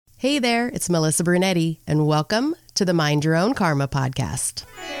Hey there, it's Melissa Brunetti, and welcome to the Mind Your Own Karma podcast.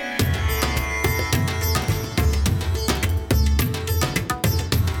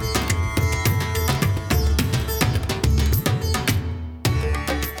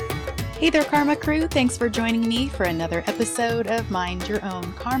 Hey there, Karma crew. Thanks for joining me for another episode of Mind Your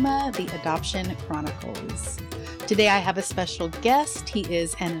Own Karma, the Adoption Chronicles. Today I have a special guest. He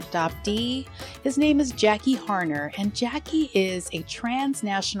is an adoptee. His name is Jacky Harner, and Jacky is a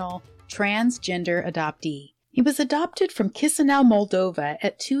transnational transgender adoptee. He was adopted from Chisinau, Moldova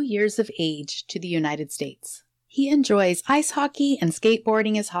at 2 years of age to the United States. He enjoys ice hockey and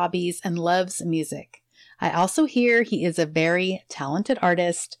skateboarding as hobbies and loves music. I also hear he is a very talented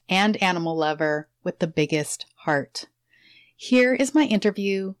artist and animal lover with the biggest heart. Here is my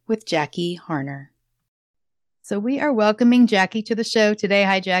interview with Jacky Harner. So we are welcoming Jacky to the show today.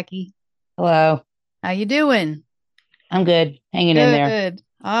 Hi, Jacky. Hello. How you doing? I'm good. Hanging in there. Good.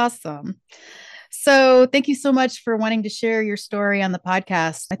 Awesome. So thank you so much for wanting to share your story on the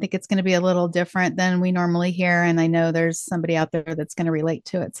podcast. I think it's going to be a little different than we normally hear, and I know there's somebody out there that's going to relate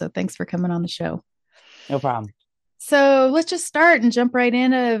to it. So thanks for coming on the show. No problem. So let's just start and jump right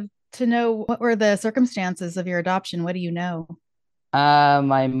in to know what were the circumstances of your adoption. What do you know?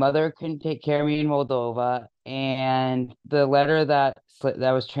 My mother couldn't take care of me in Moldova, and the letter that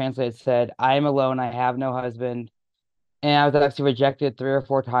was translated said, "I am alone. I have no husband." And I was actually rejected 3 or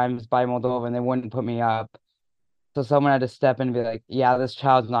 4 times by Moldova, and they wouldn't put me up. So someone had to step in and be like, "Yeah, this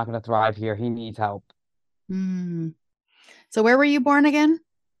child's not going to thrive here. He needs help." So where were you born again?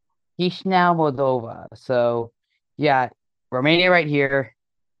 Chisinau, Moldova. So, yeah, Romania right here,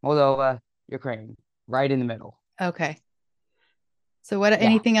 Moldova, Ukraine, right in the middle. Okay. So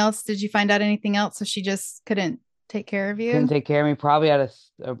anything else? Did you find out anything else? So she just couldn't take care of you? Couldn't take care of me. Probably had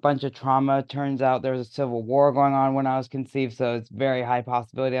a bunch of trauma. Turns out there was a civil war going on when I was conceived, so it's very high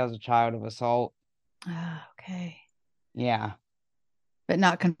possibility I was a child of assault. Okay. Yeah. But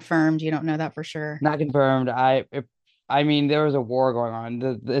not confirmed. You don't know that for sure. Not confirmed. I mean, there was a war going on.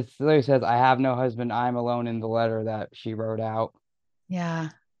 It literally says, "I have no husband. I'm alone," in the letter that she wrote out. Yeah.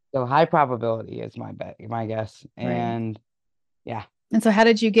 So high probability is my guess. Right. And yeah. And so how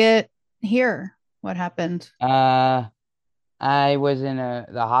did you get here? What happened? I was in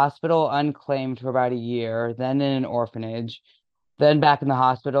the hospital unclaimed for about a year, then in an orphanage, then back in the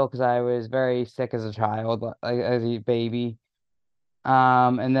hospital because I was very sick as a child, like as a baby.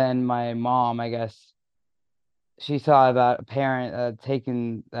 And then my mom, I guess, she saw about a parent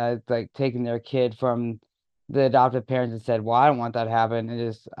taking their kid from the adoptive parents and said, "Well, I don't want that to happen." And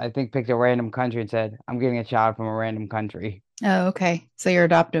just, I think, picked a random country and said, "I'm getting a child from a random country." Oh, okay. So your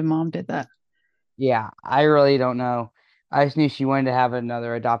adoptive mom did that. Yeah, I really don't know. I just knew she wanted to have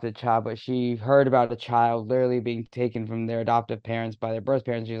another adopted child, but she heard about a child literally being taken from their adoptive parents by their birth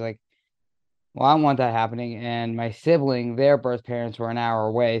parents. She was like, "Well, I don't want that happening." And my sibling, their birth parents were an hour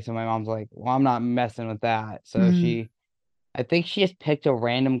away. So my mom's like, "Well, I'm not messing with that." So I think she just picked a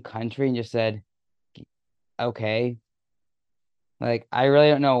random country and just said, "Okay." Like, I really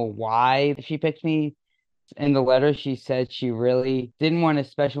don't know why she picked me. In the letter, she said she really didn't want a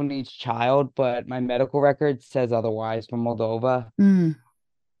special needs child, but my medical record says otherwise from Moldova.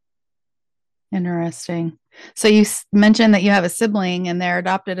 Interesting. So you mentioned that you have a sibling and they're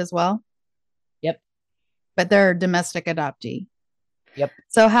adopted as well? Yep. But they're domestic adoptee. Yep.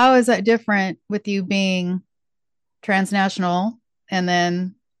 So how is that different with you being transnational and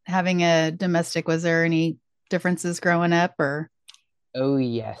then having a domestic? Was there any differences growing up or? Oh,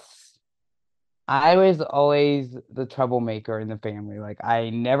 yes. I was always the troublemaker in the family. Like, I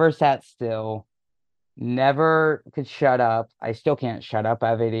never sat still, never could shut up. I still can't shut up. I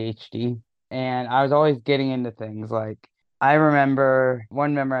have ADHD. And I was always getting into things. Like, I remember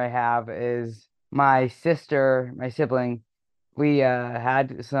one memory I have is my sister, my sibling, we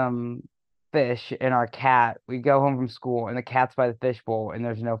had some fish and our cat. We go home from school and the cat's by the fish bowl and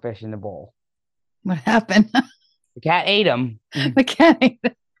there's no fish in the bowl. What happened? The cat ate them. The cat ate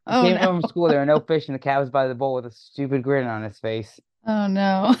them. Oh, came home from school, there were no fish, and the cat was by the bowl with a stupid grin on his face. Oh,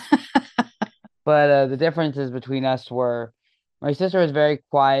 no. But the differences between us were my sister was very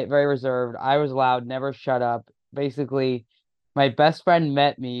quiet, very reserved. I was loud, never shut up. Basically, my best friend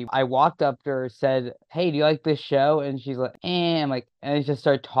met me. I walked up to her, said, "Hey, do you like this show?" And she's like, "Eh." I'm like, and I just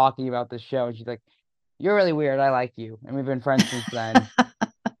started talking about the show. And she's like, "You're really weird. I like you." And we've been friends since then.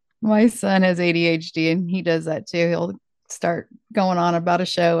 My son has ADHD and he does that too. He'll start going on about a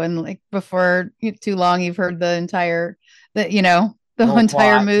show and like before too long you've heard the entire the entire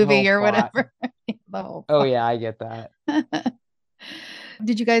plot, movie or plot. whatever. The whole Oh yeah, I get that.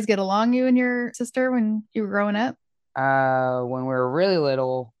 Did you guys get along, you and your sister, when you were growing up? When we were really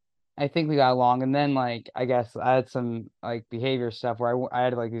little, I think we got along. And then like I guess I had some like behavior stuff where I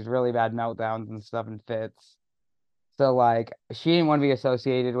had like these really bad meltdowns and stuff and fits. So like she didn't want to be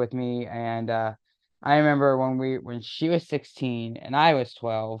associated with me. And I remember when she was 16 and I was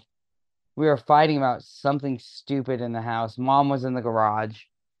 12, we were fighting about something stupid in the house. Mom was in the garage.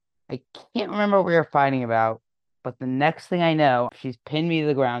 I can't remember what we were fighting about, but the next thing I know, she's pinned me to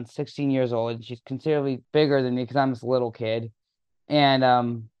the ground, 16 years old, and she's considerably bigger than me because I'm this little kid.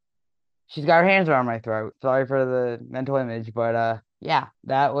 And she's got her hands around my throat. Sorry for the mental image, but yeah,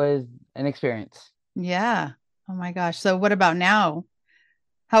 that was an experience. Yeah. Oh my gosh. So what about now?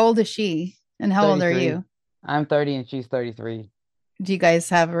 How old is she? And how old are 33. you? I'm 30 and she's 33. Do you guys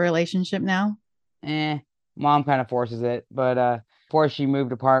have a relationship now? Eh, mom kind of forces it, but before she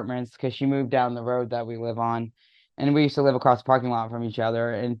moved apartments, because she moved down the road that we live on, and we used to live across the parking lot from each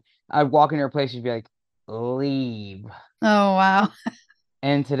other, and I'd walk into her place, she'd be like, "Leave." Oh, wow.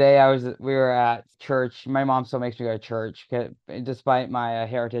 And today we were at church. My mom still makes me go to church, despite my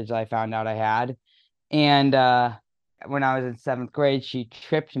heritage I found out I had. And when I was in seventh grade, she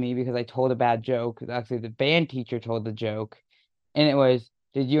tripped me because I told a bad joke. Actually, the band teacher told the joke, and it was,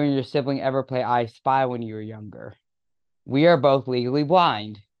 "Did you and your sibling ever play I Spy when you were younger? We are both legally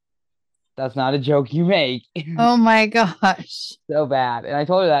blind. That's not a joke you make." Oh my gosh. So bad. And I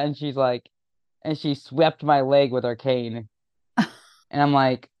told her that, and she's like, and she swept my leg with her cane. And I'm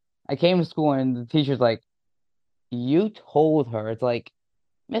like, I came to school, and the teacher's like, "You told her." It's like,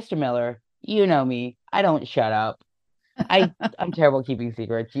 "Mr. Miller, you know me. I don't shut up. I'm terrible at keeping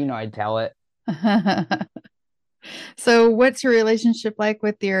secrets. You know I'd tell it." So what's your relationship like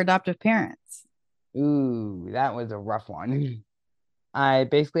with your adoptive parents? Ooh, that was a rough one. I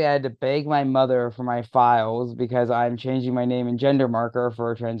basically had to beg my mother for my files because I'm changing my name and gender marker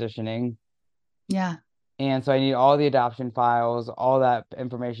for transitioning. Yeah. And so I need all the adoption files, all that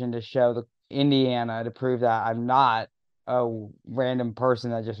information to show the Indiana to prove that I'm not a random person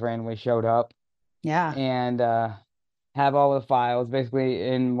that just randomly showed up. Yeah. And have all the files basically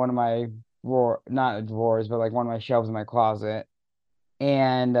in one of my not drawers, but like one of my shelves in my closet.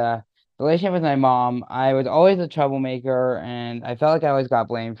 And the relationship with my mom, I was always a troublemaker, and I felt like I always got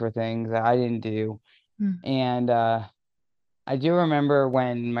blamed for things that I didn't do. Mm. And I do remember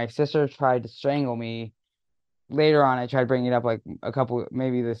when my sister tried to strangle me. Later on, I tried bringing it up like a couple,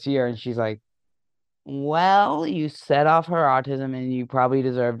 maybe this year, and she's like, "Well, you set off her autism, and you probably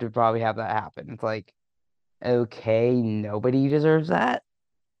deserve to probably have that happen." It's like, okay, nobody deserves that.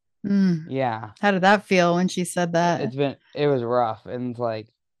 Mm. Yeah, How did that feel when she said that? it was rough, and it's like,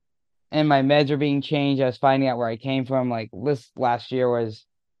 and my meds are being changed. I was finding out where I came from. Like this last year was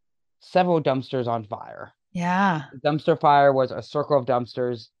several dumpsters on fire. Yeah. The dumpster fire was a circle of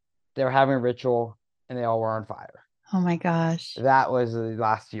dumpsters. They were having a ritual, and they all were on fire. Oh my gosh. That was the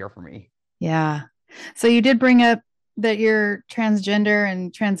last year for me. Yeah. So you did bring up that you're transgender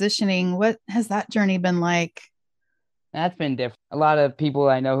and transitioning. What has that journey been like? That's been different. A lot of people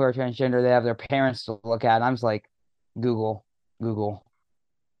I know who are transgender, they have their parents to look at. I'm just like, Google, Google.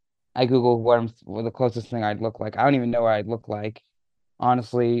 I Google what the closest thing I'd look like. I don't even know what I'd look like,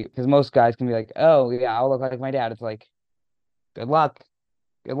 honestly, because most guys can be like, "Oh yeah, I'll look like my dad." It's like, good luck,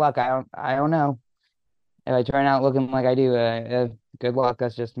 good luck. I don't know if I turn out looking like I do. Good luck.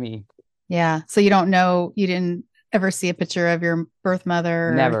 That's just me. Yeah. So you don't know, you didn't ever see a picture of your birth mother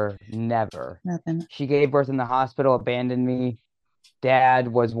or Never, never. nothing. She gave birth in the hospital, abandoned me. Dad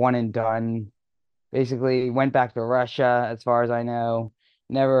was one and done. Basically, went back to Russia, as far as I know.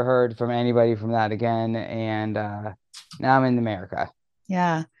 Never heard from anybody from that again. And now I'm in America.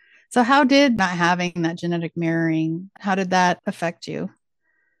 Yeah. So how did not having that genetic mirroring, how did that affect you?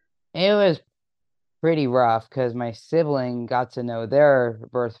 It was pretty rough because my sibling got to know their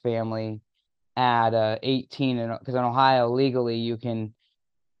birth family at 18, and because in Ohio legally you can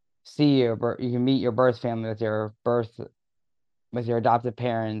meet your birth family with your adopted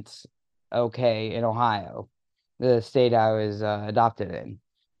parents. Okay, in Ohio, the state I was adopted in.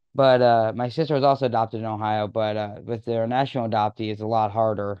 But my sister was also adopted in Ohio, but with their national adoptee, it's a lot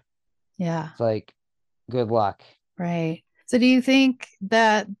harder. Yeah. It's like, good luck. Right. So do you think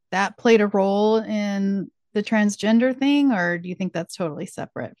that that played a role in the transgender thing, or do you think that's totally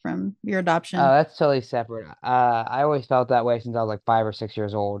separate from your Oh, adoption? that's totally separate. I always felt that way since I was like 5 or 6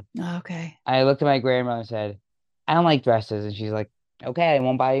 years old. Okay. I looked at my grandmother and said, "I don't like dresses." And she's like, "Okay, I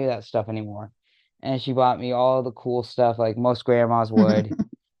won't buy you that stuff anymore." And she bought me all the cool stuff like most grandmas would.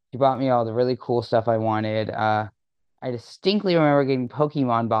 She bought me all the really cool stuff I wanted. I distinctly remember getting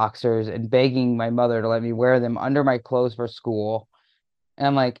Pokemon boxers and begging my mother to let me wear them under my clothes for school. And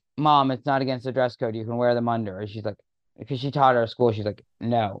I'm like, "Mom, it's not against the dress code. You can wear them under." And she's like, because she taught her at school. She's like,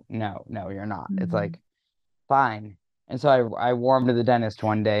 no, no, no, you're not. It's Mm. like, fine. And so I wore them to the dentist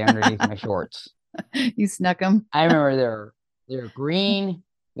one day underneath my shorts. You snuck them. I remember they're green,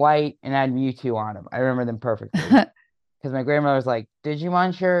 white, and I had Mewtwo on them. I remember them perfectly. Because my grandmother was like,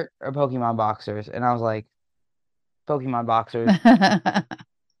 Digimon shirt or Pokemon boxers? And I was like, Pokemon boxers.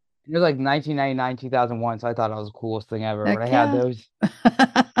 It was like 1999, 2001, so I thought it was the coolest thing ever. But I Heck had yeah. those.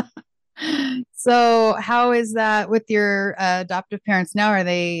 So, how is that with your adoptive parents now? Are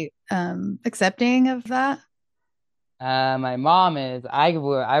they accepting of that? My mom is, I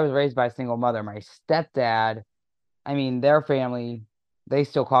was raised by a single mother. My stepdad, I mean, their family, they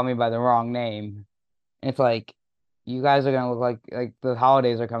still call me by the wrong name. And it's like, you guys are gonna look like the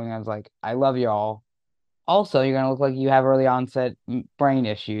holidays are coming. I was like, I love you all. Also, you're gonna look like you have early onset brain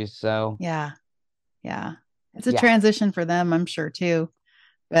issues. So Yeah, yeah. It's a yeah. transition for them, I'm sure too.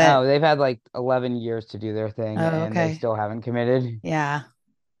 But Oh, they've had like 11 years to do their thing oh, and they okay. still haven't committed. Yeah.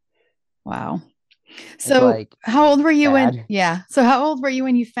 Wow. It's So, like how old were you when, sad. yeah. So, how old were you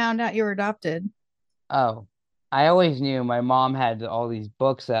when you found out you were adopted? Oh, I always knew my mom had all these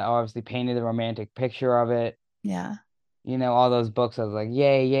books that obviously painted the romantic picture of it. Yeah. All those books. I was like,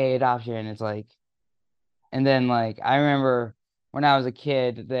 yay, yay, adoption. And it's like, and then like I remember when I was a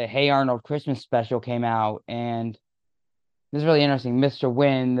kid, the Hey Arnold Christmas special came out, and this is really interesting. Mr.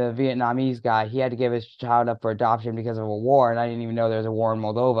 Win, the Vietnamese guy, he had to give his child up for adoption because of a war, and I didn't even know there was a war in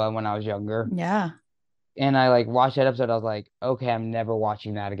Moldova when I was younger. Yeah. And I like watched that episode. I was like, okay, I'm never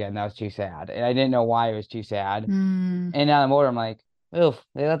watching that again. That was too sad, and I didn't know why it was too sad. Mm, And now that I'm older, I'm like, oof,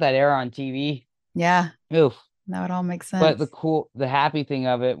 they let that air on TV. yeah. Oof. That would all make But sense. the happy thing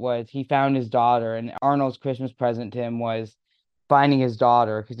of it was he found his daughter, and Arnold's Christmas present to him was finding his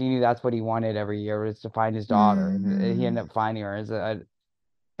daughter because he knew that's what he wanted every year was to find his daughter, and he Hmm. ended up finding her.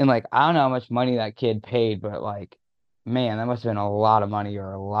 And like I don't know how much money that kid paid, but like, man, that must have been a lot of money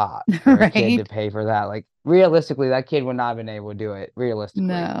or a lot for a kid to Right? pay for that. Like realistically, that kid would not have been able to do it realistically.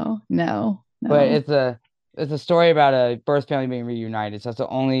 No, no, But no. it's a story about a birth family being reunited. So that's the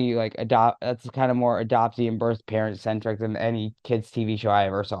only like that's kind of more adoptee and birth parent centric than any kids TV show I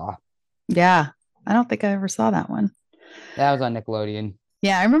ever saw. Yeah. I don't think I ever saw that one. That was on Nickelodeon.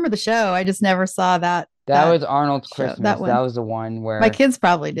 Yeah, I remember the show. I just never saw That that was Arnold's show, that Christmas. That one. was the one My where, kids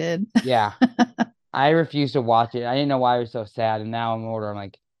probably did. yeah, I refused to watch it. I didn't know why it was so sad, and now I'm older. I'm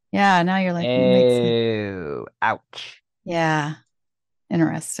like, Yeah, now you're like, it makes sense. ew, ouch. Yeah,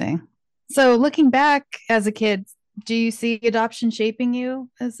 interesting. So looking back as a kid, do you see adoption shaping you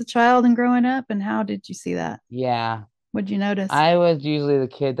as a child and growing up? And how did you see that? Yeah, What'd you notice? I was usually the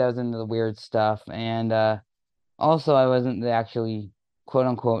kid that was into the weird stuff, and also I wasn't the actually quote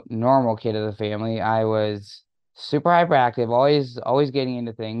unquote normal kid of the family. I was super hyperactive, always getting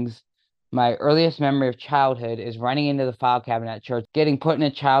into things. My earliest memory of childhood is running into the file cabinet at church, getting put in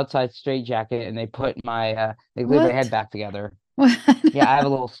a child-size straitjacket, and they glued my head What? back together. What? Yeah, I have a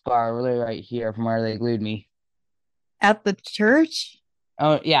little scar really right here from where they glued me. At the church?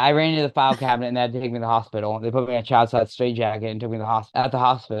 Oh yeah, I ran into the file cabinet and they had to take me to the hospital. They put me in a child-size straitjacket and took me to the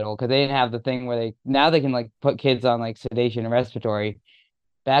hospital because they didn't have the thing where they can like put kids on like sedation and respiratory.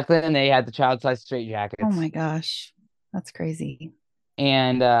 Back then they had the child-size Oh straitjackets. my gosh. That's crazy.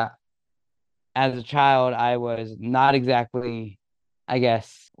 And as a child, I was not exactly, I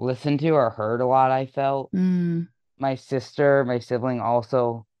guess, listened to or heard a lot. I felt Mm, my sibling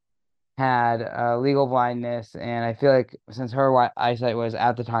also had legal blindness, and I feel like since her eyesight was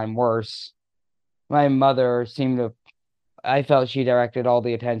at the time worse, my mother seemed to. I felt she directed all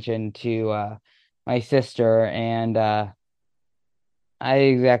the attention to my sister, and I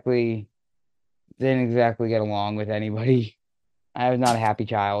exactly didn't exactly get along with anybody. I was not a happy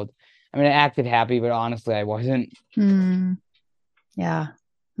child. I mean, I acted happy, but honestly, I wasn't. mm, yeah.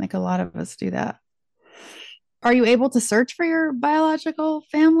 Like a lot of us do that. Are you able to search for your biological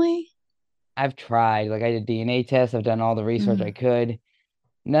family? I've tried, like, I did DNA tests, I've done all the research I Mm. could.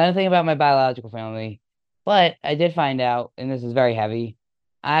 Nothing about my biological family, but I did find out, and this is very heavy.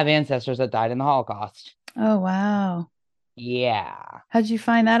 I have ancestors that died in the Holocaust. Oh, wow. Yeah. How'd you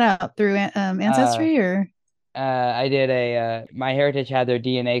find that out? Through Uh, Ancestry or? I did My Heritage had their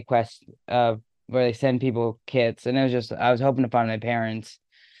DNA quest where they send people kits, and it was just I was hoping to find my parents,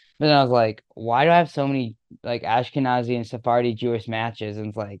 but then I was like, why do I have so many like Ashkenazi and Sephardi Jewish matches? And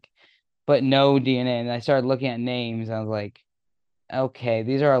it's like, but no DNA. And I started looking at names, and I was like, okay,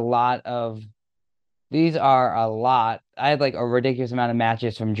 these are a lot. I had like a ridiculous amount of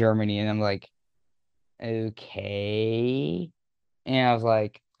matches from Germany, and I'm like, okay, and I was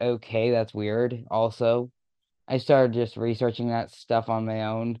like, okay, that's weird. Also, I started just researching that stuff on my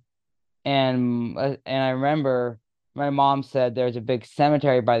own. And I remember my mom said there's a big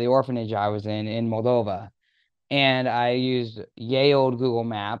cemetery by the orphanage I was in Moldova. And I used yay old Google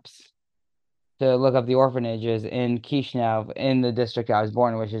Maps to look up the orphanages in Kishinev in the district I was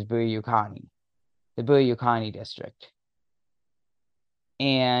born in, which is Buyukani, the Buyukani district.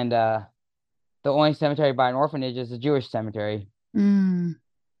 And the only cemetery by an orphanage is a Jewish cemetery. Mm.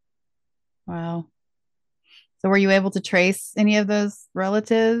 Wow. So were you able to trace any of those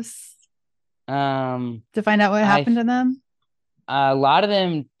relatives to find out what happened to them? A lot of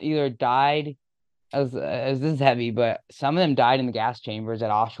them either died as this is heavy, but some of them died in the gas chambers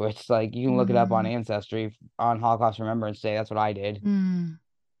at Auschwitz. Like you can look it up on Ancestry on Holocaust Remembrance Day. That's what I did.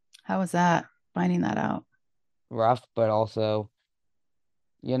 How was that? Finding that out? Rough, but also,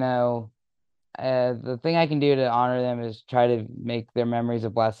 you know, the thing I can do to honor them is try to make their memories a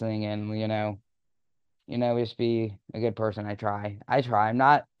blessing, and just be a good person. I try. I'm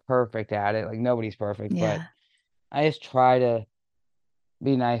not perfect at it. Like nobody's perfect, but I just try to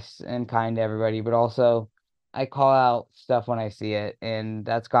be nice and kind to everybody, but also I call out stuff when I see it, and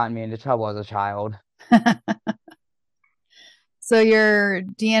that's gotten me into trouble as a child. So your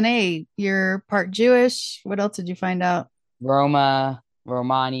DNA, you're part Jewish. What else did you find out?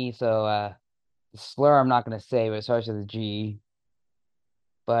 Romani. So the slur I'm not gonna say, but it starts with a G.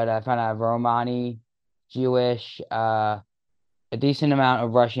 But I found out Romani, Jewish, a decent amount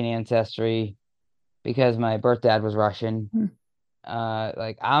of Russian ancestry because my birth dad was Russian.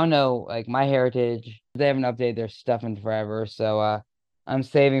 Like I don't know, like my heritage, they haven't updated their stuff in forever, so I'm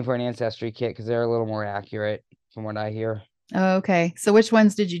saving for an ancestry kit because they're a little more accurate from what I hear. Oh, okay. So which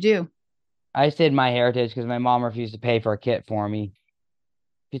ones did you do? I just did my heritage because my mom refused to pay for a kit for me.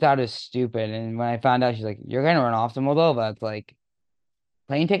 She thought it was stupid, and when I found out, she's like, "You're gonna run off to Moldova." It's like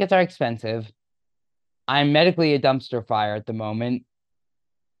plane tickets are expensive. I'm medically a dumpster fire at the moment.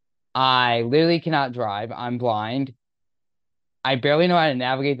 I literally cannot drive. I'm blind. I barely know how to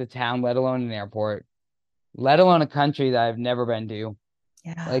navigate the town, let alone an airport, let alone a country that I've never been to.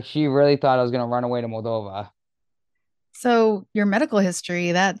 Yeah. Like she really thought I was gonna run away to Moldova. So your medical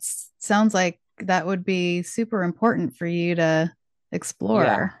history, that sounds like that would be super important for you to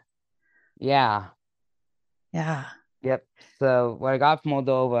explore. Yeah. Yeah. Yep. So what I got from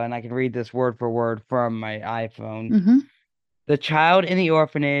Moldova, and I can read this word for word from my iPhone. The child in the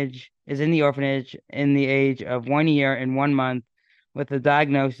orphanage is in the orphanage in the age of 1 year and 1 month with a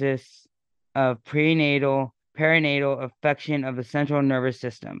diagnosis of perinatal affection of the central nervous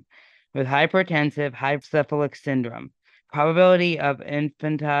system with hypertensive hypocephalic syndrome, probability of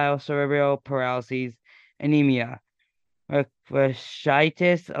infantile cerebral paralysis, anemia,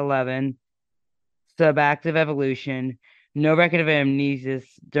 fasciitis 11, subactive evolution, no record of amnesia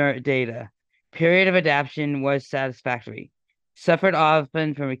data. Period of adaptation was satisfactory. Suffered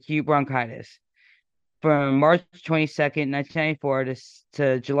often from acute bronchitis. From March 22nd, 1994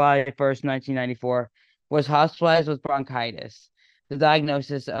 to July 1st, 1994, was hospitalized with bronchitis. The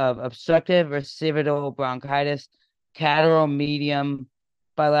diagnosis of obstructive reciprocal bronchitis, catarrhal medium,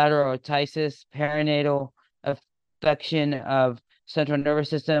 bilateral otitis, perinatal affection of central nervous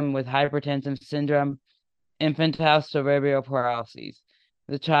system with hypertensive syndrome, infantile cerebral paralysis.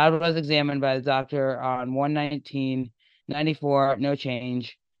 The child was examined by the doctor on 1/19/94, no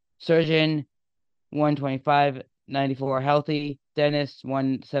change. Surgeon 1/25/94, healthy. Dentist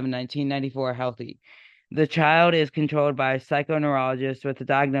 1/7/19/94, healthy. The child is controlled by a psychoneurologist with the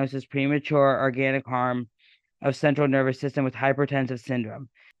diagnosis premature organic harm of central nervous system with hypertensive syndrome,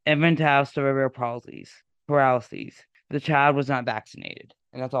 infantile cerebral paralyses. The child was not vaccinated.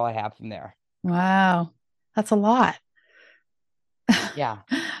 And that's all I have from there. Wow. That's a lot. Yeah.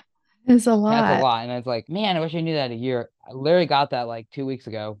 It's a lot. That's a lot. And it's like, man, I wish I knew that a year. I literally got that like 2 weeks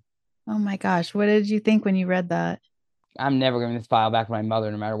ago. Oh my gosh. What did you think when you read that? I'm never giving this file back to my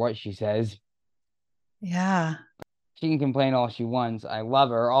mother, no matter what she says. Yeah. She can complain all she wants. I love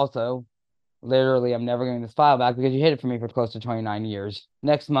her. Also, literally, I'm never giving this file back because you hid it from me for close to 29 years.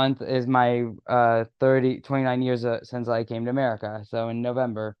 Next month is my 29 years since I came to America. So in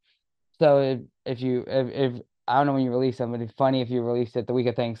November. So if I don't know when you release them, but it'd be funny if you released it the week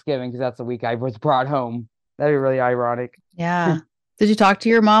of Thanksgiving because that's the week I was brought home. That'd be really ironic. Yeah. Did you talk to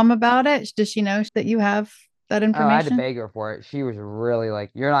your mom about it? Does she know that you have that information? Oh, I had to beg her for it. She was really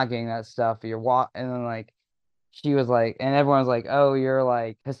like, "You're not getting that stuff. And then like, she was like, and everyone's like, "Oh, you're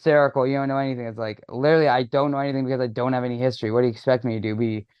like hysterical. You don't know anything." It's like, literally, I don't know anything because I don't have any history. What do you expect me to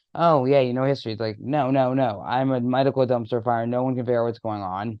do? Oh yeah, you know history. It's like, no, no, no. I'm a medical dumpster fire. No one can figure out what's going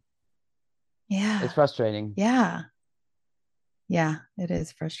on. Yeah. It's frustrating. Yeah. Yeah, it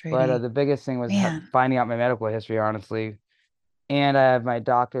is frustrating. But the biggest thing was finding out my medical history, honestly. And I have my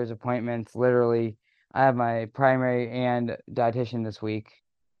doctor's appointments literally I have my primary and dietitian this week,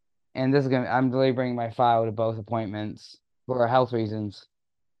 and I'm really bringing my file to both appointments for health reasons.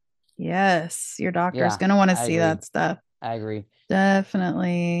 Yes, your doctor's Yeah, going to want to I see agree. that stuff. I agree.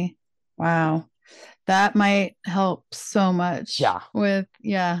 Definitely. Wow. That might help so much Yeah. with,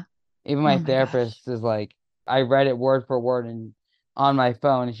 yeah. Even Oh my my gosh. therapist is like, I read it word for word and on my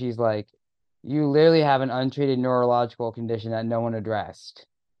phone, and she's like, you literally have an untreated neurological condition that no one addressed.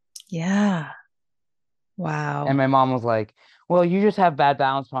 Yeah. And Wow. my mom was like, well, you just have bad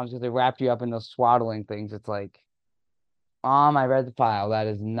balance problems because they wrapped you up in those swaddling things. It's like, I read the file.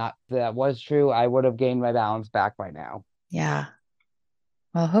 That was true. I would have gained my balance back by now. Yeah.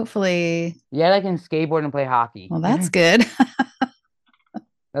 Well, hopefully, Yet I can skateboard and play hockey. well, that's good.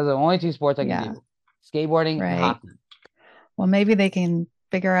 Those are the only two sports I can Yeah. do. Skateboarding and Right. hockey. Well, maybe they can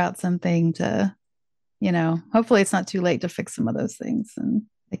figure out something to, hopefully it's not too late to fix some of those things and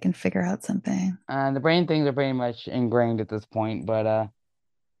they can figure out something. The brain things are pretty much ingrained at this point, but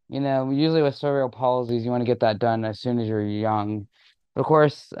usually with cerebral palsies, you want to get that done as soon as you're young. Of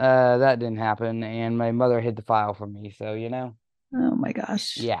course, that didn't happen, and my mother hid the file from me. So, Oh my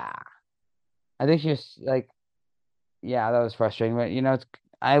gosh. yeah. I think she was like, yeah, that was frustrating. But,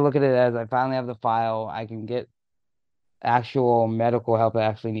 I look at it as I finally have the file. I can get actual medical help I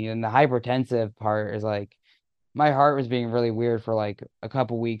actually need. And the hypertensive part is like, my heart was being really weird for like a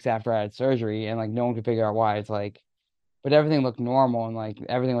couple weeks after I had surgery, and like no one could figure out why. It's like, but everything looked normal and like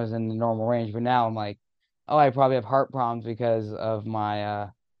everything was in the normal range. But now I'm like, oh, I probably have heart problems because of my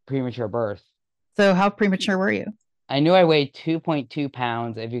premature birth. So, how premature were you? I knew I weighed 2.2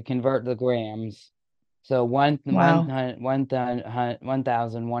 pounds if you convert the grams. So Wow.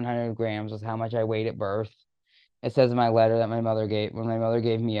 1,100 grams was how much I weighed at birth. It says in my letter that my mother gave when my mother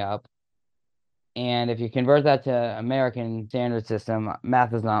gave me up. And if you convert that to American standard system,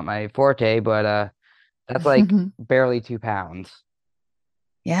 math is not my forte, but that's like barely 2 pounds.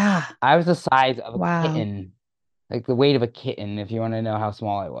 Yeah. I was the size of a Wow. kitten, like the weight of a kitten, if you want to know how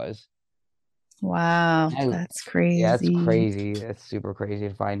small I was. Wow. I, That's yeah, it's crazy. crazy. It's super crazy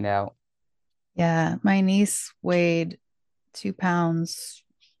to find out. Yeah. My niece weighed 2 pounds,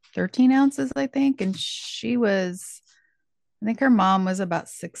 13 ounces, I think. And I think her mom was about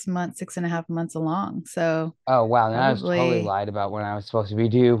 6 months, 6.5 months along. So Oh wow, then I was totally probably, lied about when I was supposed to be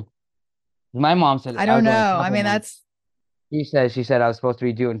due. My mom said I I don't was only a know. I couple mean, months. that's, She said I was supposed to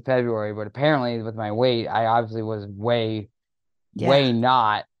be due in February, but apparently with my weight, I obviously was yeah. way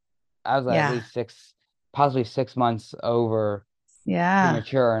not. I was at Yeah. least possibly 6 months over Yeah.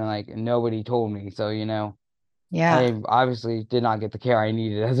 premature, and like nobody told me. So, Yeah. I obviously did not get the care I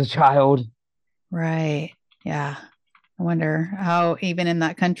needed as a child. Right. Yeah. I wonder how, even in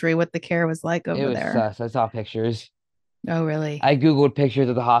that country, what the care was like It over was there. sus. I saw pictures. Oh, really? I Googled pictures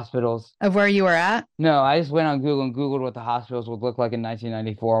of the hospitals. Of where you were at? No, I just went on Google and Googled what the hospitals would look like in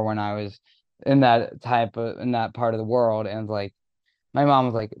 1994 when I was in that part of the world. And like, my mom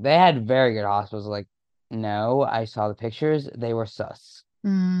was like, they had very good hospitals. Like, no, I saw the pictures. They were sus.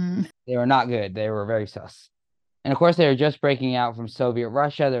 Mm, They were not good. They were very sus. And of course, they were just breaking out from Soviet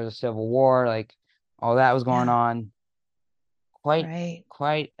Russia. There was a civil war, like all that was going yeah. on. Quite, Right.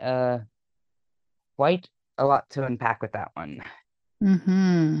 quite, quite a lot to unpack with that one.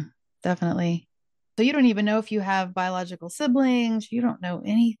 Mm-hmm. Definitely. So you don't even know if you have biological siblings. You don't know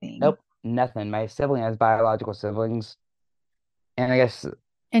anything. Nope, nothing. My sibling has biological siblings, and I guess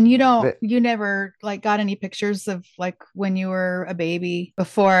And that you never like got any pictures of like when you were a baby I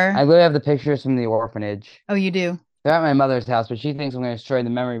before. literally have the pictures from the orphanage. Oh, you do? They're at my mother's house, but she thinks I'm going to destroy the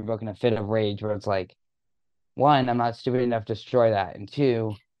memory book in a fit of rage. Where it's like, one, I'm not stupid enough to destroy that, and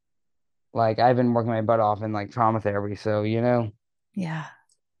two, like I've been working my butt off in like trauma therapy, so Yeah.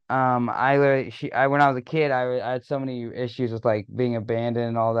 I literally, when I was a kid, I had so many issues with like being abandoned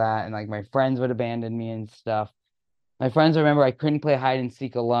and all that, and like my friends would abandon me and stuff. My friends remember I couldn't play hide and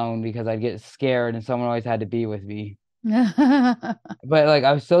seek alone because I'd get scared and someone always had to be with me. The But like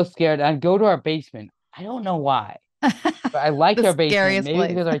I was so scared, I'd go to our basement. I don't know why, but I liked our basement. scariest Maybe place.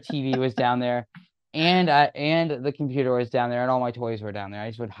 because our TV was down there, and the computer was down there, and all my toys were down there. I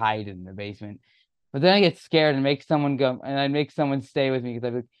just would hide in the basement. But then I get scared and make someone go, and I'd make someone stay with me because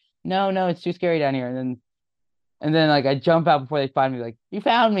I'd be like, no, no, it's too scary down here. And then like I jump out before they find me, like, you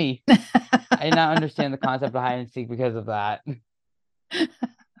found me. I did not understand the concept of hide and seek because of that.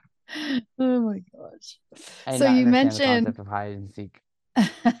 Oh my gosh. I did So not you understand the mentioned concept of hide and seek.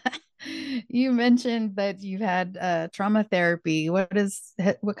 you mentioned that you've had trauma therapy. What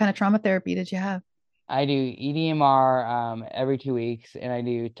kind of trauma therapy did you have? I do EDMR every 2 weeks, and I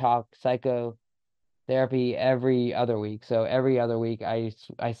do talk psychotherapy every other week. So every other week, I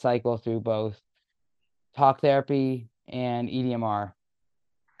cycle through both. talk therapy, and EDMR.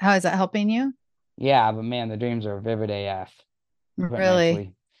 How is that helping you? Yeah, but man, the dreams are vivid AF. Put Really?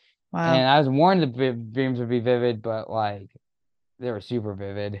 nicely. Wow. And I was warned the dreams would be vivid, but like they were super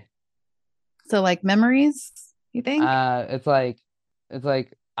vivid. So like memories, you think? It's like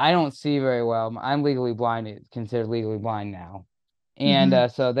I don't see very well. I'm legally blind, considered legally blind now. And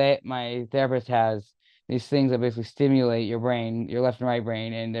Mm-hmm. so my therapist has these things that basically stimulate your brain, your left and right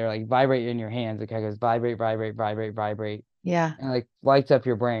brain, and they're like vibrate in your hands. It kind of goes vibrate, vibrate, vibrate, vibrate, Yeah. and like lights up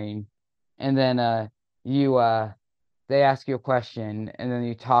your brain. And then you they ask you a question, and then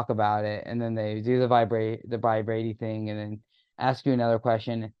you talk about it, and then they do the vibrating thing, and then ask you another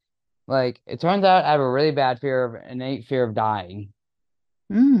question. Like it turns out I have a really bad innate fear of dying,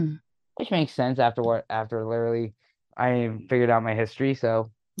 Mm. which makes sense after literally I figured out my history.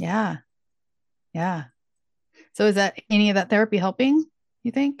 So Yeah. Yeah. So is that any of that therapy helping,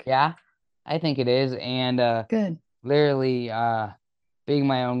 you think? yeah, I think it is. And Good. literally being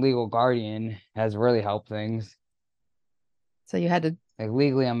my own legal guardian has really helped things. So you had to, Like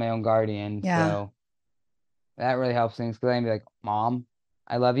legally I'm my own guardian, yeah. so that really helps things because I can be like, Mom,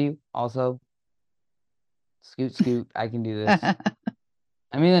 I love you. Also, scoot scoot, I can do this.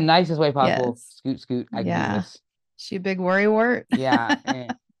 I mean the nicest way possible. Yes. Scoot scoot, I can do Yeah. this. She a big worry wart. Yeah,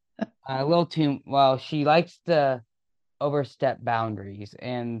 and a little too well, she likes to overstep boundaries,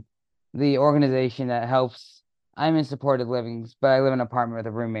 and the organization that helps, I'm in supported livings, but I live in an apartment with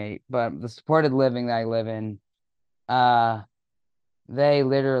a roommate. But the supported living that I live in, uh they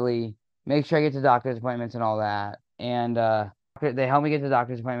literally make sure I get to doctor's appointments and all that. And they help me get to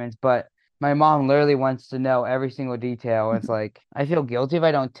doctor's appointments, but my mom literally wants to know every single detail. And it's like I feel guilty if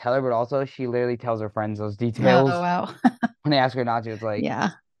I don't tell her, but also she literally tells her friends those Oh, details wow. when they ask her not to. It's like,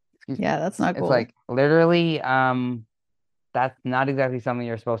 Yeah. excuse, Yeah, that's not it's cool. like literally, that's not exactly something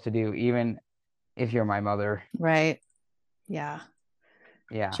you're supposed to do, even if you're my mother. Right. Yeah.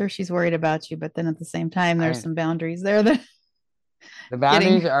 Yeah. Sure, she's worried about you, but then at the same time, there's I some boundaries there that the getting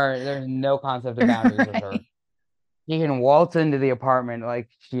boundaries are there's no concept of boundaries with her. right. She can waltz into the apartment like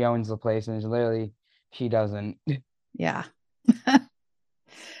she owns the place, and literally she doesn't. Yeah.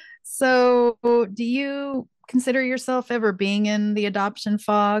 So, do you consider yourself ever being in the adoption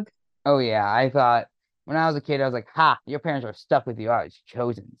fog? Oh yeah, I thought when I was a kid, I was like, "Ha, your parents are stuck with you. I was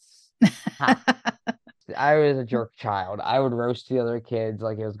chosen." Ha. I was a jerk child. I would roast the other kids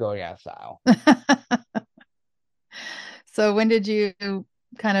like it was going out of style. So, when did you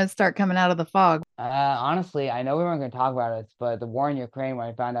kind of start coming out of the fog? Honestly, I know we weren't going to talk about it, but the war in Ukraine, when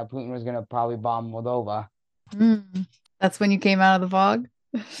I found out Putin was going to probably bomb Moldova, Mm. That's when you came out of the fog?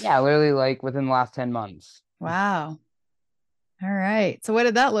 yeah, literally like within the last 10 months. Wow. All right. So, what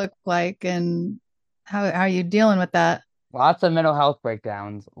did that look like, and how are you dealing with that? Lots of mental health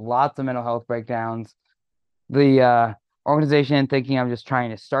breakdowns. Lots of mental health breakdowns. The organization thinking I'm just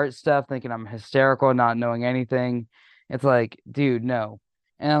trying to start stuff, thinking I'm hysterical, not knowing anything. It's like, dude, no.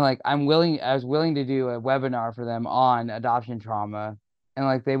 And I'm like, I was willing to do a webinar for them on adoption trauma. And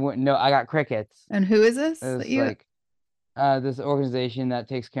like they wouldn't know I got crickets. And who is It this that was you? like this organization that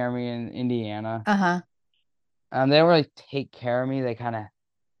takes care of me in Indiana. Uh-huh. They don't really take care of me.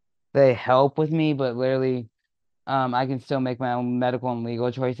 They help with me, but literally I can still make my own medical and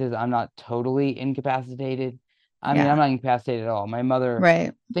legal choices. I'm not totally incapacitated. I mean, I'm Yeah. not incapacitated at all. My mother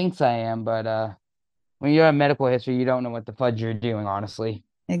Right. thinks I am, but when you have medical history, you don't know what the fudge you're doing, honestly.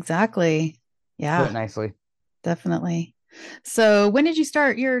 Exactly. Put it Yeah, nicely. definitely. So, when did you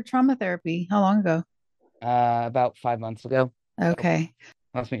start your trauma therapy? How long ago? About 5 months ago. Oh, Okay.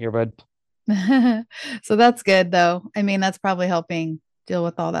 that's my earbud. So that's good though. I mean, that's probably helping deal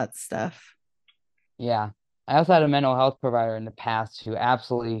with all that stuff. Yeah. I also had a mental health provider in the past who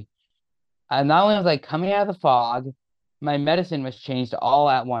absolutely, not only was I coming out of the fog, my medicine was changed all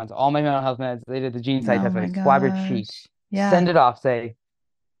at once. All my mental health meds, they did the gene site Oh test, my they swab your cheek, gosh. Yeah. send it off, say,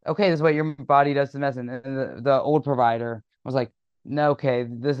 okay, this is what your body does to medicine. And the old provider was like, no, okay,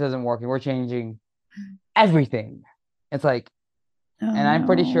 this isn't working. We're changing everything. It's like, Oh and I'm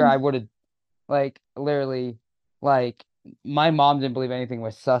pretty sure no. I would have, like, literally, like, my mom didn't believe anything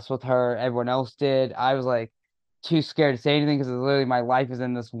was sus with her. Everyone else did. I was like too scared to say anything because literally my life is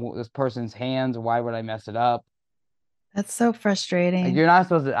in this person's hands. Why would I mess it up? That's so Like, frustrating. you're not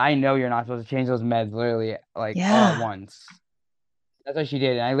supposed to. I know you're not supposed to change those meds literally like all at Yeah. once. That's what she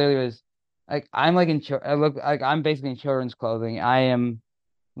did. And I literally was like, I'm like I look like I'm basically in children's clothing. I am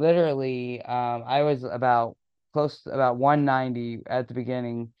literally, I was about 190 at the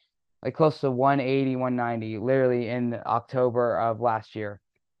beginning, like close to 180, 190, literally in October of last year.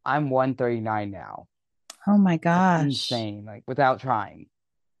 I'm 139 now. Oh my That's gosh. insane, like without trying.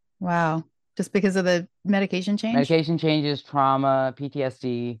 Wow. Just because of the medication change? Medication changes, trauma,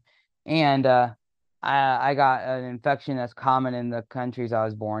 PTSD, and I got an infection that's common in the countries I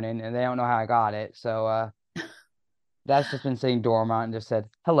was born in, and they don't know how I got it. So that's just been sitting dormant and just said,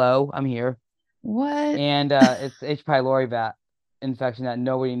 "Hello, I'm here." What? And it's H. pylori infection that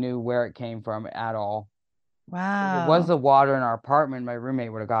nobody knew where it came from at all. If it was Wow. the water in our apartment, my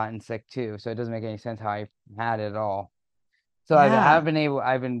roommate would have gotten sick too. So it doesn't make any sense how I had it at all. So Yeah.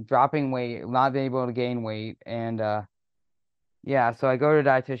 I've been dropping weight, not being able to gain weight, and yeah. So I go to a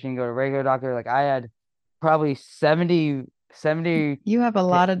dietitian, go to a regular doctor. Like I had probably 70. You have a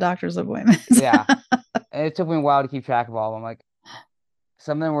lot of doctor's appointments. Yeah, and it took me a while to keep track of all of them. Like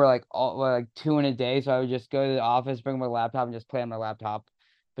some of them were like like two in a day, so I would just go to the office, bring my laptop, and just play on my laptop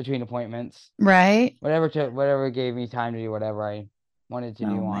between appointments. Right? Whatever gave me time to do whatever I wanted to Oh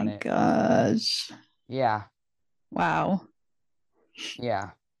do my on it. gosh. Yeah, Wow.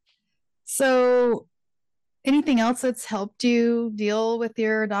 yeah. So, anything else that's helped you deal with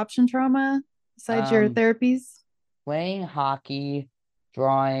your adoption trauma besides your Um, therapies? Playing hockey,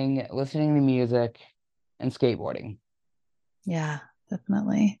 drawing, listening to music, and skateboarding. Yeah,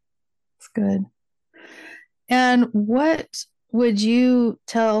 definitely. It's good. And what would you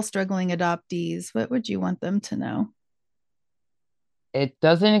tell struggling adoptees? What would you want them to know? It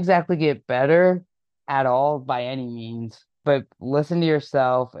doesn't exactly get better at all by any means, but listen to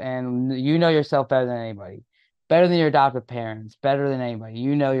yourself and you know yourself better than anybody. Better than your adoptive parents, better than anybody.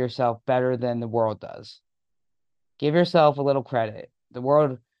 You know yourself better than the world does. Give yourself a little credit. The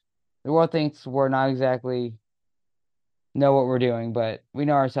world thinks we're not exactly know what we're doing, but we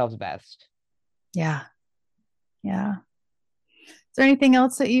know ourselves best. Yeah. Yeah. Is there anything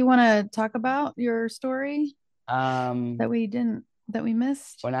else that you want to talk about your story Um, that we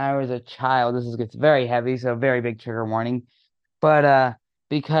missed? when I was a child, gets very heavy, so very big trigger warning. But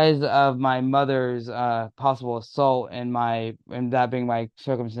because of my mother's possible assault and that being my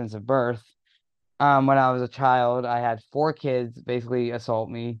circumstance of birth, when I was a child, I had four kids basically assault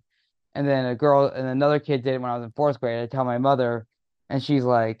me, and then a girl and another kid did it when I was in fourth grade. I tell my mother, and she's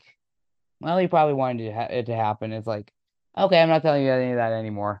like, "Well, you probably wanted it to happen." It's like, okay, I'm not telling you any of that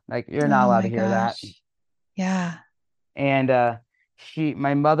anymore. Like, you're not Oh allowed to my hear that. gosh. Yeah. And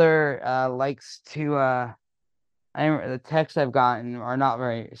my mother likes to the texts I've gotten are not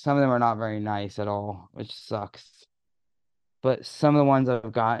very, some of them are not very nice at all, which sucks. But some of the ones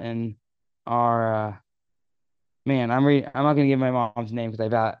I've gotten are, man, I'm not gonna give my mom's name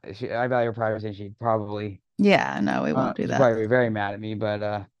because I value her privacy. And Yeah, no, we won't do she'd that. probably be very mad at me.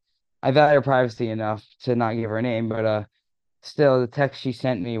 But I value her privacy enough to not give her a name. But still, the texts she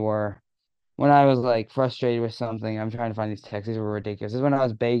sent me were when I was like frustrated with something. I'm trying to find these texts. These were ridiculous. This is when I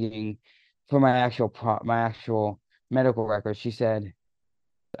was begging for my actual medical records. She said.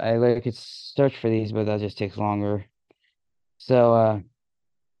 I like could search for these, but that just takes longer. So,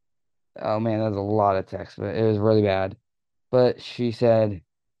 oh man, that was a lot of text, but it was really bad. But she said,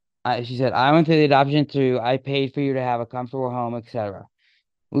 I went through the adoption too. I paid for you to have a comfortable home, etc.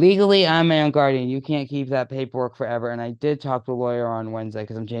 Legally, I'm my own guardian. You can't keep that paperwork forever. And I did talk to a lawyer on Wednesday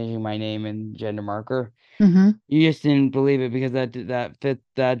because I'm changing my name and gender marker. Mm-hmm. You just didn't believe it because that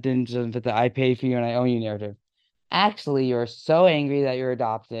didn't doesn't fit the I paid for you and I own you narrative. Actually, you're so angry that you're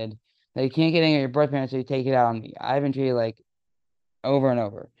adopted that you can't get angry at your birth parents, so you take it out on me. I've been treated like over and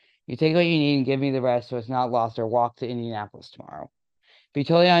over. You take what you need and give me the rest so it's not lost or walk to Indianapolis tomorrow. Be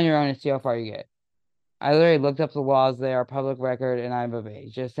totally on your own and see how far you get. I literally looked up the laws. They are public record and I'm of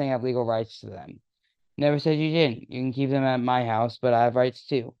age. Just saying I have legal rights to them. Never said you didn't. You can keep them at my house, but I have rights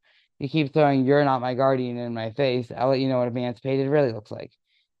too. You keep throwing "you're not my guardian" in my face. I'll let you know what emancipated really looks like.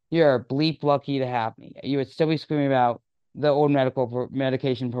 You're bleep lucky to have me. You would still be screaming about the old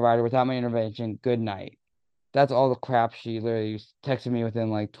medication provider without my intervention. Good night. That's all the crap she literally texted me within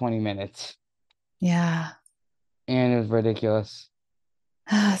like 20 minutes. Yeah. And it was ridiculous.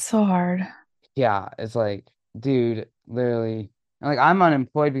 It's so hard. Yeah, it's like, dude, literally. And like I'm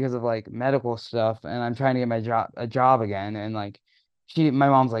unemployed because of like medical stuff and I'm trying to get a job again. And like my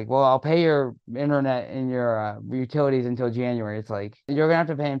mom's like, well, I'll pay your internet and your utilities until January. It's like you're gonna have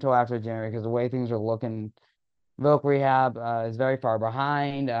to pay until after January because the way things are looking, Voc rehab is very far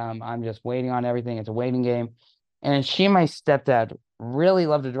behind. I'm just waiting on everything. It's a waiting game. And she and my stepdad really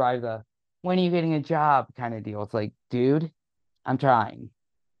love to drive the when are you getting a job kind of deal. It's like, dude, I'm trying.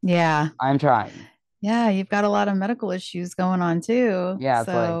 Yeah. I'm trying. Yeah, you've got a lot of medical issues going on too. Yeah, it's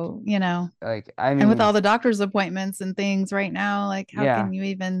So, I and with mean, all the doctor's appointments and things right now, like how yeah, can you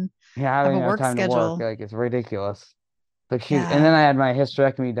even yeah, I have don't a even have work time to work. schedule? Like it's ridiculous. And Yeah. then I had my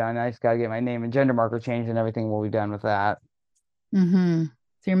hysterectomy done. I just gotta get my name and gender marker changed and everything will be done with that. Mm-hmm.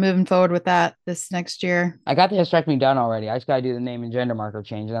 So you're moving forward with that this next year. I got the hysterectomy done already. I just got to do the name and gender marker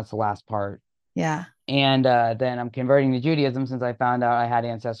change, and that's the last part. Yeah. And then I'm converting to Judaism since I found out I had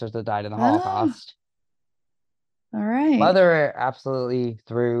ancestors that died in the Oh, Holocaust. all right. Mother absolutely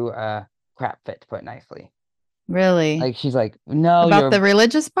threw a crap fit, to put it nicely. Really? Like she's like, no, About you're the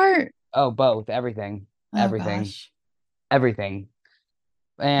religious part? both, everything, Oh everything, gosh. everything.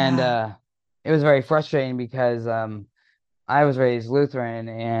 And Yeah. it was very frustrating because I was raised Lutheran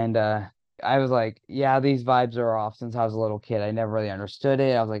and I was like, yeah, these vibes are off since I was a little kid. I never really understood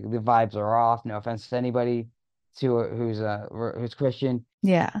it. I was like, the vibes are off. No offense to anybody who's Christian.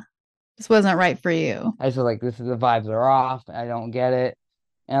 Yeah. This wasn't right for you. I just was like, this is the vibes are off. I don't get it.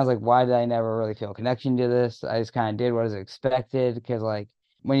 And I was like, why did I never really feel a connection to this? I just kind of did what was expected because like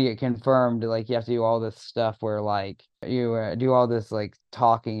when you get confirmed, like you have to do all this stuff where like you do all this like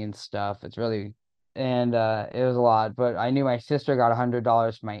talking and stuff. It's really and it was a lot. But I knew my sister got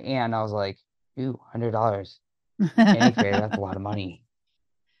 $100 from my aunt. I was like, ooh, $100 in eighth grade. That's a lot of money.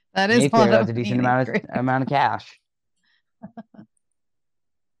 That In is eighth a lot grade, of that's a money decent in eighth grade. amount of cash.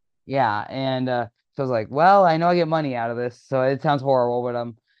 Yeah, and so I was like, well, I know I get money out of this, so it sounds horrible,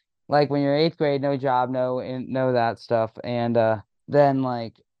 but like when you're eighth grade, no job, no that stuff, and then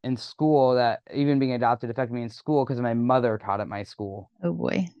like in school, that even being adopted affected me in school because my mother taught at my school. Oh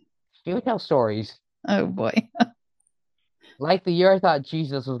boy. She would tell stories. Oh boy. Like the year I thought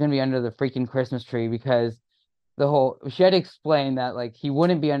Jesus was gonna be under the freaking Christmas tree because she had to explain that like he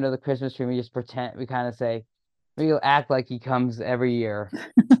wouldn't be under the Christmas tree. We just pretend we kind of say we act like he comes every year.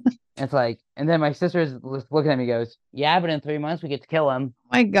 It's like, and then my sister's looking at me, goes, "Yeah, but in 3 months we get to kill him."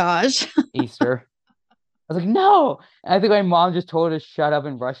 My gosh. Easter. I was like, "No!" And I think my mom just told her to shut up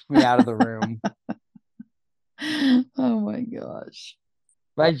and rushed me out of the room. Oh my gosh.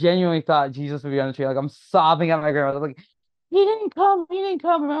 But I genuinely thought Jesus would be on the tree. Like I'm sobbing at my grandmother, like, "He didn't come, he didn't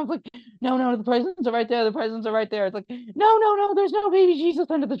come." And I was like, "No, no, the presents are right there. The presents are right there." It's like, "No, no, no, there's no baby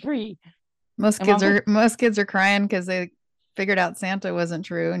Jesus under the tree." Most And kids mom's are like, most kids are crying because they figured out Santa wasn't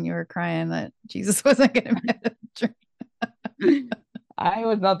true, and you were crying that Jesus wasn't going to be true. I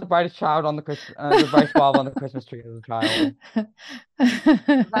was not the brightest child on the brightest bulb on the Christmas tree as a child.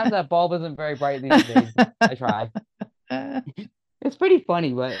 Sometimes that bulb isn't very bright these days. I try. It's pretty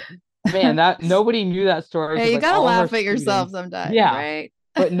funny, but man, that nobody knew that story Hey, because you like gotta all her laugh at yourself students, sometimes, yeah, right?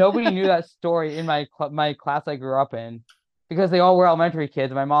 but nobody knew that story in my class I grew up in because they all were elementary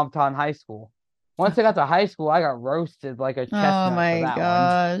kids. And my mom taught in high school. Once I got to high school, I got roasted like a Oh chestnut for my that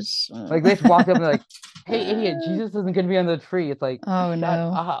one. gosh. Like they just walked up and they're like, "Hey, idiot, Jesus isn't going to be on the tree." It's like, Oh shut no.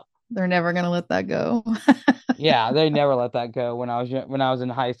 up. They're never gonna let that go. Yeah, they never let that go when I was in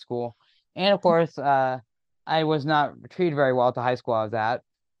high school, and of course, I was not treated very well at the high school I was at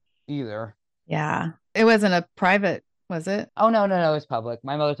either. Yeah. It wasn't a private, was it? Oh no, no, no, it's public.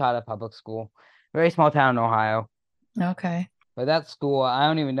 My mother taught at a public school, very small town in Ohio. Okay. But that school, I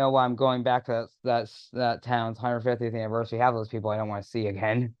don't even know why I'm going back to that town's 150th anniversary. Have those people I don't want to see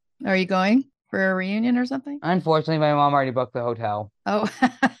again. Are you going for a reunion or something? Unfortunately, my mom already booked the hotel. Oh,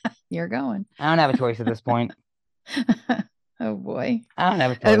 you're going. I don't have a choice at this point. Oh boy. I don't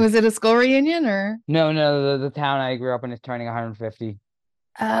have a choice. Was it a school reunion or? No, no, the town I grew up in is turning 150.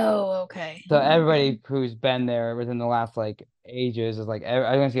 Oh, okay. So Okay. everybody who's been there within the last like ages is like I'm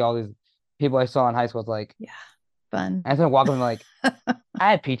gonna see all these people I saw in high school. It's like Yeah. Fun. I was gonna walk up and like I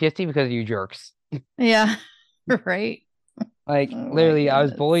had PTSD because of you jerks. Yeah. Right. Like Oh my literally, I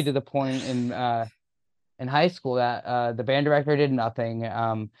was bullied goodness. to the point in high school that the band director did nothing.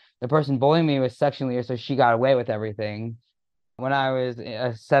 The person bullying me was section leader, so she got away with everything. When I was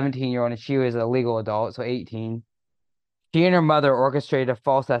a 17-year-old and she was a legal adult, so 18, she and her mother orchestrated a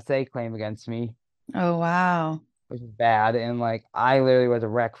false SA claim against me, Oh wow. which is bad. And like I literally was a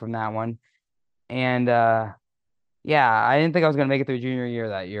wreck from that one. And yeah, I didn't think I was gonna make it through junior year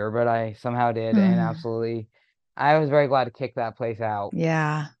that year, but I somehow did, and Mm. absolutely, I was very glad to kick that place out.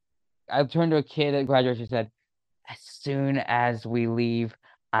 Yeah. I turned to a kid at graduation and said, "As soon as we leave,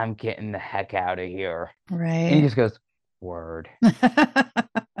 I'm getting the heck out of here." And he Right. just goes, "Word."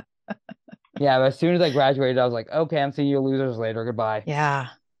 Yeah, but as soon as I graduated, I was like, "Okay, I'm seeing you losers later. Goodbye." Yeah.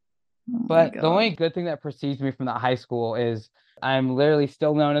 Oh my But the gosh. only good thing that precedes me from that high school is I'm literally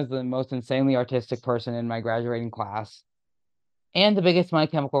still known as the most insanely artistic person in my graduating class and the biggest My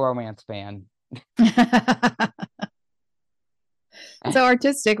Chemical Romance fan. So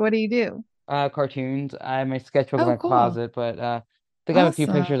artistic, what do you do? Cartoons. I have my sketchbook in Oh, my cool. closet, but I think I have a few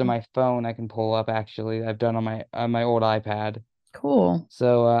pictures on Awesome. my phone I can pull up actually. I've done on my old iPad. Cool.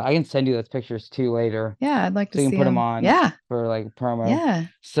 So I can send you those pictures too later, Yeah, I'd like to so you can see put them them. on Yeah. for like promo. Yeah.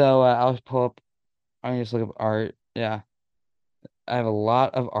 So I'll just pull up. I'm just look up art. Yeah. I have a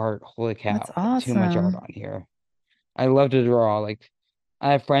lot of art. Holy That's cow. I have too much art awesome. on here. I love to draw. Like,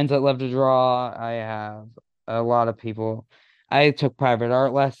 I have friends that love to draw. I have a lot of people. I took private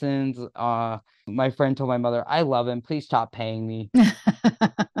art lessons. My friend told my mother, I love him. Please stop paying me.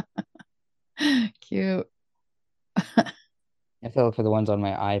 Cute. I have to look for the ones on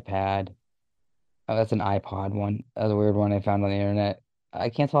my iPad. Oh, that's an iPod one. That's a weird one I found on the internet. I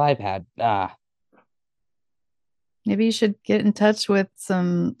cancel iPad. Ah, Maybe you should get in touch with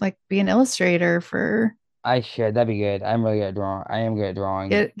some, like, be an illustrator for I should. That'd be good. I'm really good at drawing. I am good at drawing.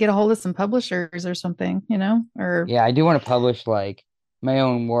 get a hold of some publishers or something, or Yeah, I do want to publish like my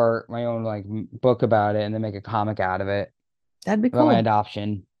own work, my own like book about it, and then make a comic out of it that'd be about my cool.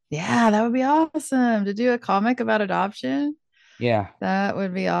 adoption. Yeah, that would be awesome to do a comic about adoption. Yeah, That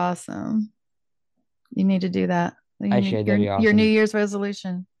would be awesome. You need to do that. You I need should. That'd be your New awesome. Year's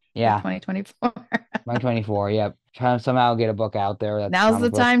resolution for Yeah, 2024. my 24. Yep. Trying to somehow get a book out there that's a Now's the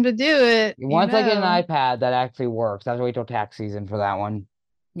comic book. time to do it, Once I get an iPad that actually works, I have to wait till tax season for that one.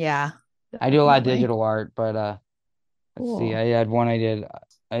 Yeah, I do a lot of definitely. digital art, but let's see. Cool. I had one I do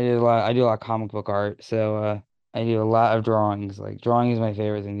a lot of comic book art, so I do a lot of drawings. Like drawing is my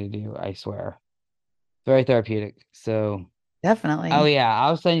favorite thing to do, I swear. Very therapeutic. So, oh Definitely. yeah,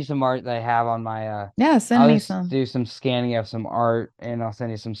 I'll send you some art that I have on my Yeah, send I'll me just some. do some scanning of some art and I'll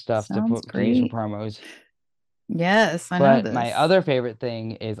send you some stuff to Sounds put to use for great. promos. Yes, I know But my this. other favorite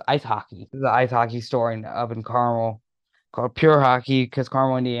thing is ice hockey. There's an ice hockey store up in Carmel called Pure Hockey because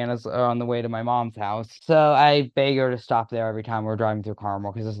Carmel, Indiana's on the way to my mom's house. So I beg her to stop there every time we're driving through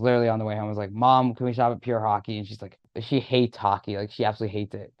Carmel because it's literally on the way home. I was like, Mom, can we stop at Pure Hockey? And she's like, she hates hockey. Like she absolutely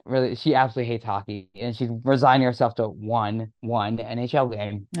hates it. Really, she absolutely hates hockey. And she's resigning herself to one NHL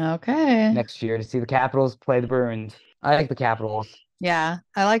game Okay. next year to see the Capitals play the Bruins. I like the Capitals. Yeah,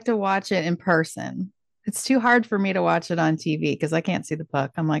 I like to watch it in person. It's too hard for me to watch it on TV because I can't see the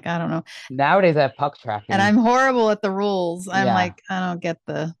puck. I'm like, I don't know. Nowadays I have puck And tracking. I'm horrible at the rules. I'm Yeah, like, I don't get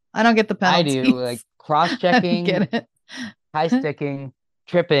the I do. Like penalties. I don't cross-checking, get high it. sticking,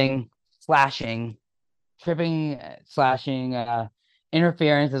 tripping, slashing. Tripping, slashing,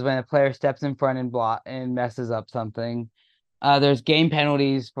 interference is when a player steps in front and block and messes up something. There's game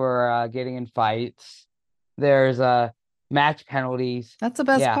penalties for getting in fights. There's match penalties. That's the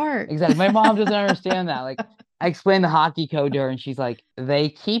best Yeah, part. exactly. My mom doesn't understand that. Like I explained the hockey code to her, and she's like, "They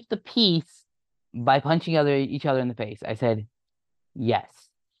keep the peace by punching each other in the face." I said, "Yes."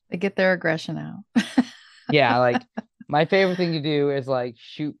 They get their aggression out. Yeah, like my favorite thing to do is like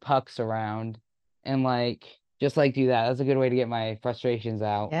shoot pucks around and like just like do that. That's a good way to get my frustrations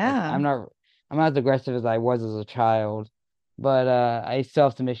out. Like Yeah. I'm not as aggressive as I was as a child, but I still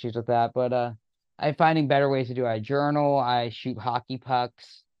have some issues with that. But I'm finding better ways to do it. I journal, I shoot hockey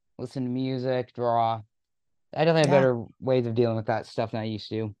pucks, listen to music, draw. I definitely have Yeah. better ways of dealing with that stuff than I used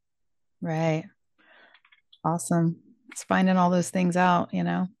to. Right. Awesome. It's finding all those things out.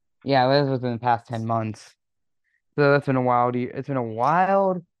 Yeah, that was within the past 10 months. So that's been a wild, it's been a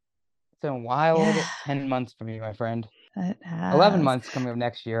wild Yeah, 10 months for me, my friend. it 11 has. months coming up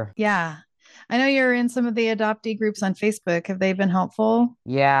next year. Yeah. I know you're in some of the adoptee groups on Facebook. Have they been helpful?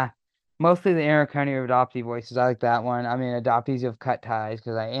 Yeah. Mostly the Aaron County of Adoptee Voices. I like that one. I mean, adoptees who have cut ties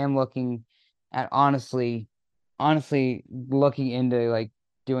because I am looking at honestly looking into like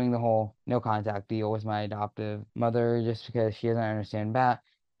doing the whole no contact deal with my adoptive mother just because she doesn't understand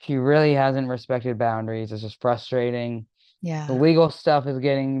she really hasn't respected boundaries. It's just frustrating. The Yeah. legal stuff is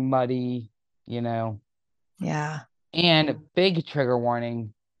getting muddy, you know. Yeah. And big trigger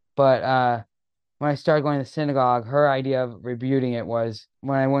warning, but when I started going to synagogue, her idea of rebuting it was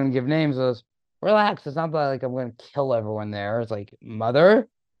when I wouldn't give names was relax. It's not like I'm going to kill everyone there. It's like, mother,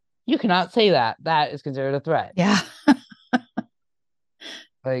 you cannot say that. That is considered a threat. Yeah.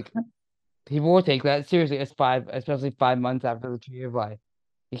 Like people will take that seriously. Especially 5 months after the Tree of Life.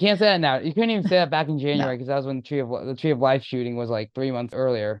 You can't say that now. You couldn't even say that back in No. January because that was when the Tree of Life shooting was like 3 months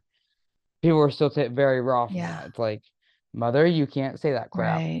earlier. People were still very raw from Yeah. that. It's like, mother, you can't say that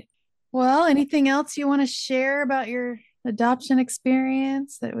crap. Right. Well, anything else you want to share about your adoption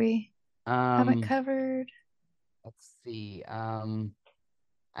experience that we haven't Um, covered? let's see.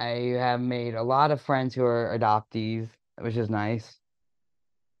 I have made a lot of friends who are adoptees, which is nice.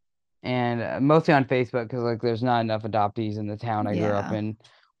 And mostly on Facebook because like there's not enough adoptees in the town I grew up Yeah. in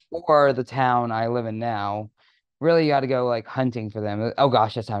or the town I live in now. Really, you got to go like hunting for them. Oh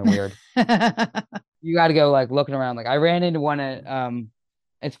gosh, that sounded weird. You got to go like looking around. Like I ran into one at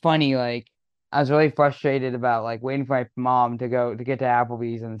it's funny like I was really frustrated about like waiting for my mom to get to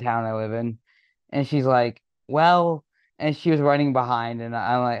Applebee's in the town I live in, and she's like, "Well," and she was running behind, and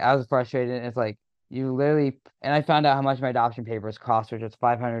I'm like, I was frustrated. And it's like, You literally, and I found out how much my adoption papers cost, which was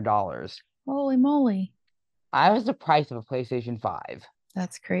 $500. Holy moly. I was the price of a PlayStation 5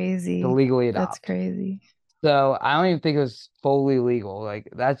 That's to crazy. legally That's adopt. crazy. So I don't even think it was fully legal. Like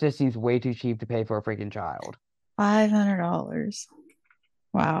that just seems way too cheap to pay for a freaking child. $500.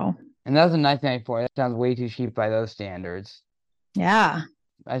 Wow. And that was in 1994. That sounds way too cheap by those standards. Yeah,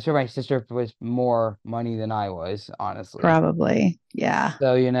 I'm sure my sister was more money than I was, honestly. probably. Yeah.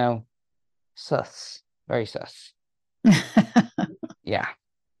 So, sus. Very sus. Yeah.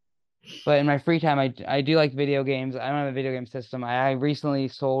 But in my free time, I do like video games. I don't have a video game system. I recently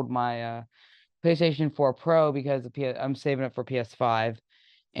sold my PlayStation 4 Pro because I'm saving it for PS5,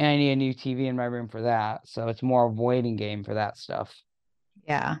 and I need a new TV in my room for that. So it's more of a waiting game for that stuff.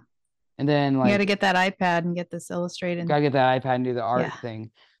 Yeah. And then You got to like get that iPad and get this illustrated. gotta get that iPad and do the art Yeah. thing.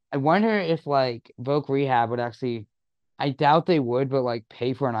 I wonder if like Voc Rehab would actually. I doubt they would, but like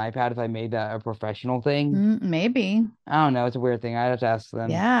pay for an iPad if I made that a professional thing. Maybe. I don't know. It's a weird thing. I'd have to ask them.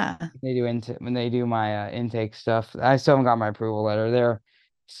 Yeah. When they do my intake stuff. I still haven't got my approval letter. They're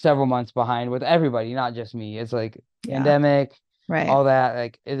several months behind with everybody, not just me. It's like pandemic, Right. all that.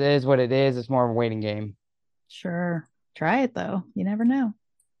 Like it is what it is. It's more of a waiting game. Sure. Try it though. You never know.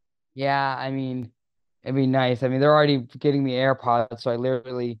 Yeah, I mean, it'd be nice. I mean, they're already getting me AirPods, so I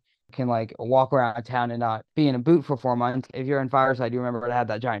literally can like walk around town and not be in a boot for 4 months. If you're in Fireside, you remember I had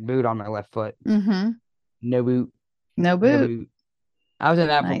that giant boot on my left foot. Mm-hmm. No boot. No No boot. boot. I was in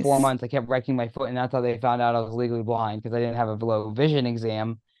that for Nice. 4 months. I kept wrecking my foot, and that's how they found out I was legally blind because I didn't have a low vision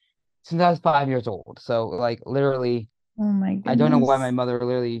exam since I was 5 years old. So, like, literally, Oh my goodness. I don't know why my mother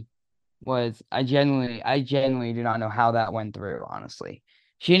literally was. I genuinely do not know how that went through, honestly.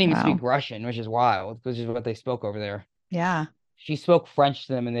 She didn't even Wow. speak Russian, which is wild, which is what they spoke over there. Yeah. She spoke French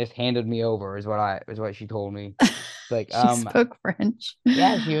to them, and they just handed me over, is what she told me. Like, She spoke French.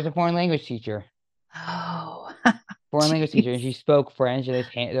 yeah, she was a foreign language teacher. Oh. Foreign language teacher, and she spoke French, and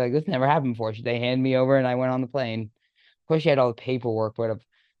they're like, this never happened before. They handed me over, and I went on the plane. Of course, she had all the paperwork,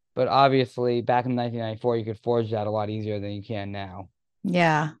 but obviously, back in 1994, you could forge that a lot easier than you can now.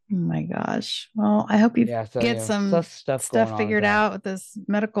 Yeah. Oh my gosh. Well, I hope you get some stuff figured out with this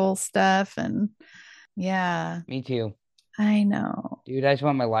medical stuff. And yeah. Me too. I know. Dude, I just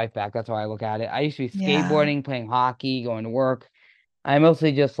want my life back. That's how I look at it. I used to be skateboarding, playing hockey, going to work. I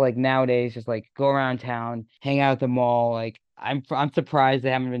mostly just like nowadays just like go around town, hang out at the mall. Like I'm surprised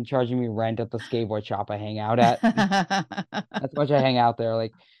they haven't been charging me rent at the skateboard shop I hang out at. That's much I hang out there.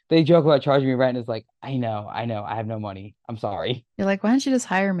 Like they joke about charging me rent. It's like I know, I have no money. I'm sorry. You're like, why don't you just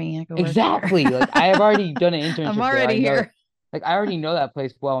hire me? I go exactly. Like I have already done an internship. I'm already here. Like I already know that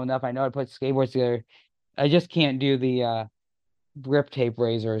place well enough. I know how to put skateboards together. I just can't do the grip tape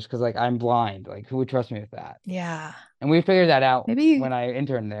razors because like I'm blind. Like who would trust me with that? Yeah. And we figured that out when I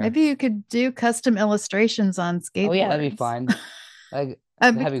interned there. Maybe you could do custom illustrations on skateboards. Oh yeah, that'd be fun. Like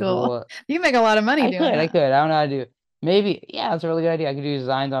that'd be cool. You can make a lot of money doing that. I could. I don't know how to do it. Maybe, yeah, that's a really good idea. I could do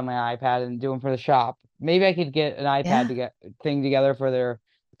designs on my iPad and do them for the shop. Maybe I could get an iPad to get thing together for their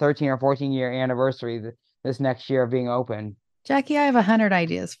 13 or 14 year anniversary this next year of being open. Jackie, I have 100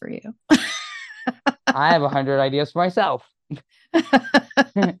 ideas for you. I have 100 ideas for myself.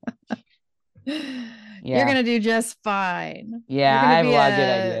 You're gonna do just fine. Yeah, I have a lot of good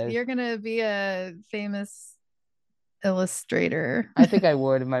ideas. You're gonna be a famous illustrator. I think I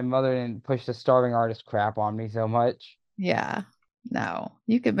would if my mother didn't push the starving artist crap on me so much. Yeah. No,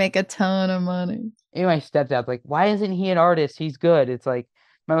 you could make a ton of money. Even my stepdad's like, why isn't he an artist? He's good. It's like,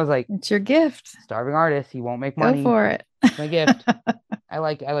 my mother's like, it's your gift. Starving artist. He won't make money. Go for it. It's my gift. I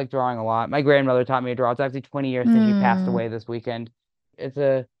like drawing a lot. My grandmother taught me to draw. It's actually 20 years since she passed away this weekend. It's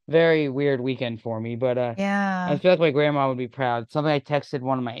a very weird weekend for me, but yeah. I feel like my grandma would be proud. Something I texted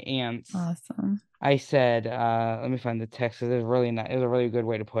one of my aunts. Awesome. I said, let me find the text. It was really not. It was a really good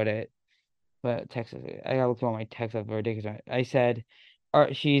way to put it. But text. I gotta look through all my texts. That's ridiculous. I said,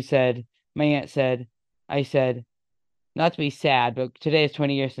 or she said, my aunt said, I said, not to be sad, but today is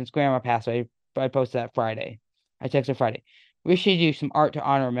 20 years since Grandma passed away. I posted that Friday. I texted Friday. We should do some art to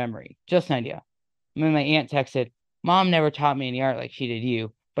honor her memory. Just an idea. And then my aunt texted, Mom never taught me any art like she did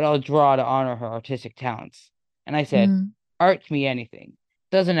you, but I'll draw to honor her artistic talents. And I said, art can be anything.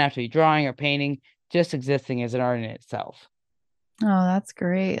 Doesn't have to be drawing or painting, just existing as an art in itself. Oh, that's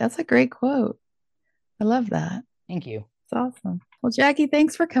great. That's a great quote. I love that. Thank you. It's awesome. Well, Jackie,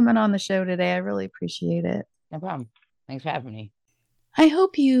 thanks for coming on the show today. I really appreciate it. No problem. Thanks for having me. I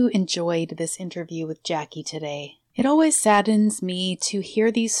hope you enjoyed this interview with Jackie today. It always saddens me to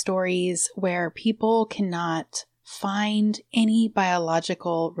hear these stories where people cannot find any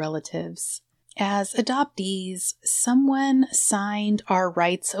biological relatives As adoptees, someone signed our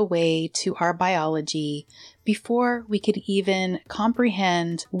rights away to our biology before we could even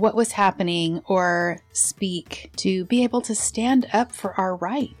comprehend what was happening or speak to be able to stand up for our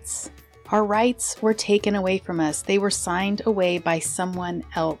rights. Our rights were taken away from us. They were signed away by someone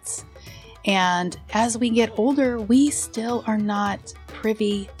else. And as we get older, we still are not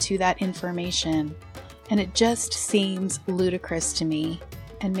privy to that information. And it just seems ludicrous to me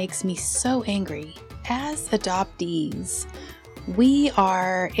and makes me so angry. As adoptees, we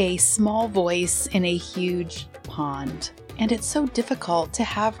are a small voice in a huge pond, and it's so difficult to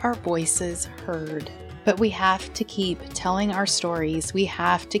have our voices heard. But we have to keep telling our stories. We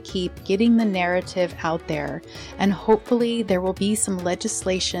have to keep getting the narrative out there, and hopefully there will be some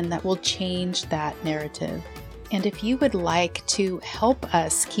legislation that will change that narrative. And if you would like to help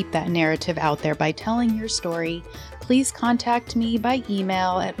us keep that narrative out there by telling your story, please contact me by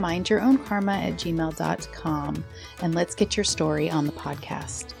email at mindyourownkarma@gmail.com, and let's get your story on the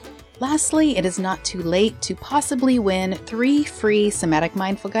podcast. Lastly, it is not too late to possibly win 3 free somatic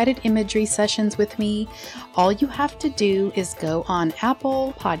mindful guided imagery sessions with me. All you have to do is go on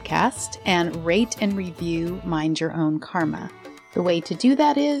Apple Podcast and rate and review Mind Your Own Karma. The way to do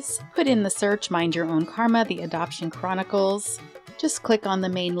that is put in the search Mind Your Own Karma, the Adoption Chronicles. Just click on the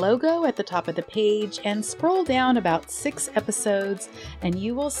main logo at the top of the page and scroll down about 6 episodes and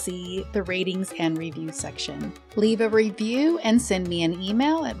you will see the ratings and review section. Leave a review and send me an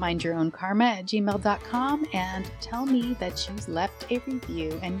email at mindyourownkarma@gmail.com and tell me that you left a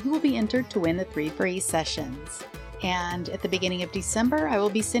review, and you will be entered to win the 3 free sessions. And at the beginning of December, I will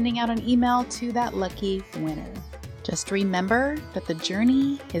be sending out an email to that lucky winner. Just remember that the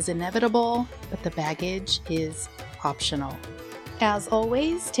journey is inevitable, but the baggage is optional. As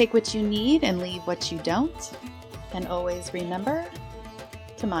always, take what you need and leave what you don't. And always remember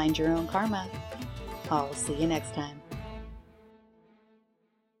to mind your own karma. I'll see you next time.